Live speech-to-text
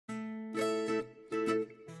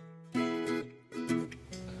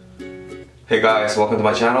Hey guys, welcome to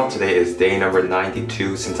my channel. Today is day number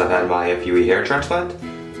 92 since I've had my FUE hair transplant.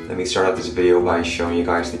 Let me start out this video by showing you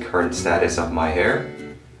guys the current status of my hair.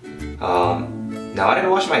 Now I didn't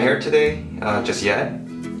wash my hair today, just yet.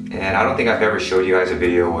 And I don't think I've ever showed you guys a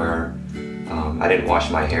video where I didn't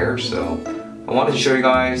wash my hair. So I wanted to show you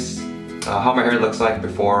guys how my hair looks like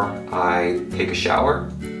before I take a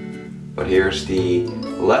shower. But here's the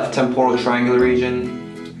left temporal triangular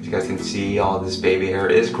region. As you guys can see, all this baby hair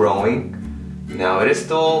is growing. Now it is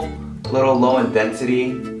still a little low in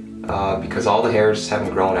density because all the hairs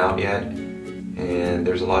haven't grown out yet, and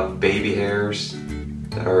there's a lot of baby hairs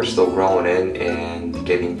that are still growing in and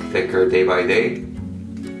getting thicker day by day.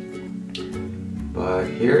 But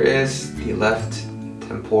here is the left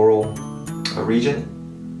temporal region.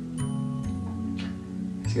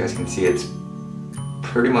 As you guys can see, it's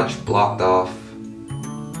pretty much blocked off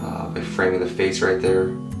by framing the face right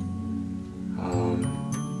there.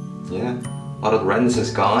 Yeah. A lot of the redness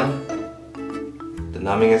is gone, the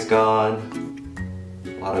numbing is gone, a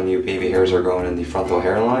lot of new baby hairs are growing in the frontal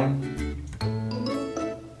hairline.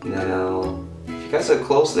 Now, if you guys look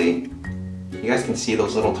closely, you guys can see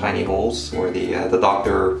those little tiny holes where the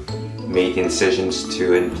doctor made the incisions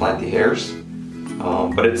to implant the hairs.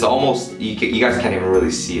 But it's almost, you guys can't even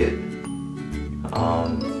really see it.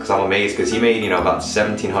 Because I'm amazed, because he made about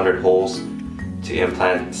 1,700 holes to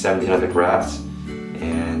implant 1,700 grafts,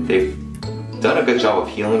 and they've done a good job of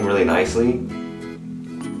healing really nicely.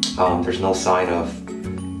 There's no sign of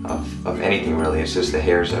anything really, it's just the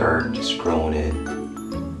hairs that are just growing in.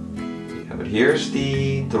 Yeah, but here's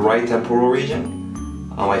the right temporal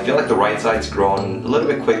region. I feel like the right side's growing a little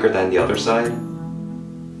bit quicker than the other side.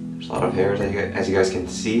 There's a lot of hairs as you guys can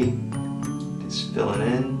see. It's filling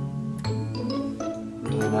in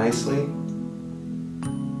really nicely.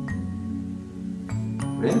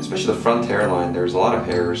 Yeah, especially the front hairline, there's a lot of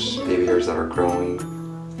hairs, baby hairs that are growing.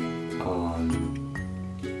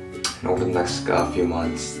 And over the next few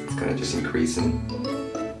months, it's gonna just increase in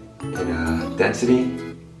density.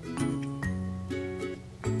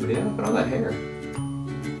 But yeah, look at all that hair.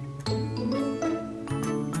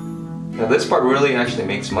 Now this part really actually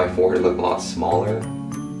makes my forehead look a lot smaller,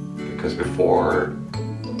 because before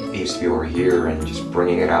it used to be over here, and just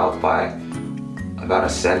bringing it out by about 1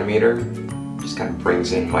 centimeter just kind of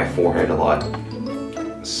brings in my forehead a lot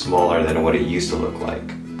smaller than what it used to look like.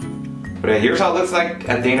 But yeah, here's how it looks like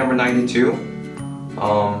at day number 92.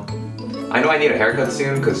 I know I need a haircut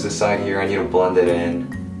soon because this side here I need to blend it in.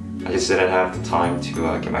 I just didn't have the time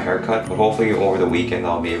to get my hair cut, but hopefully over the weekend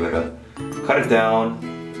I'll be able to cut it down.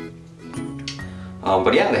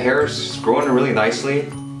 But yeah, the hair is growing really nicely.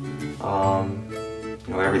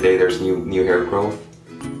 Every day there's new hair growth,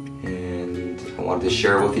 and I wanted to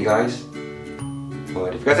share it with you guys.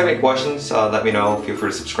 But if you guys have any questions, let me know. Feel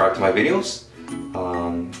free to subscribe to my videos.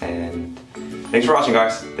 And thanks for watching,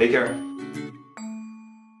 guys. Take care.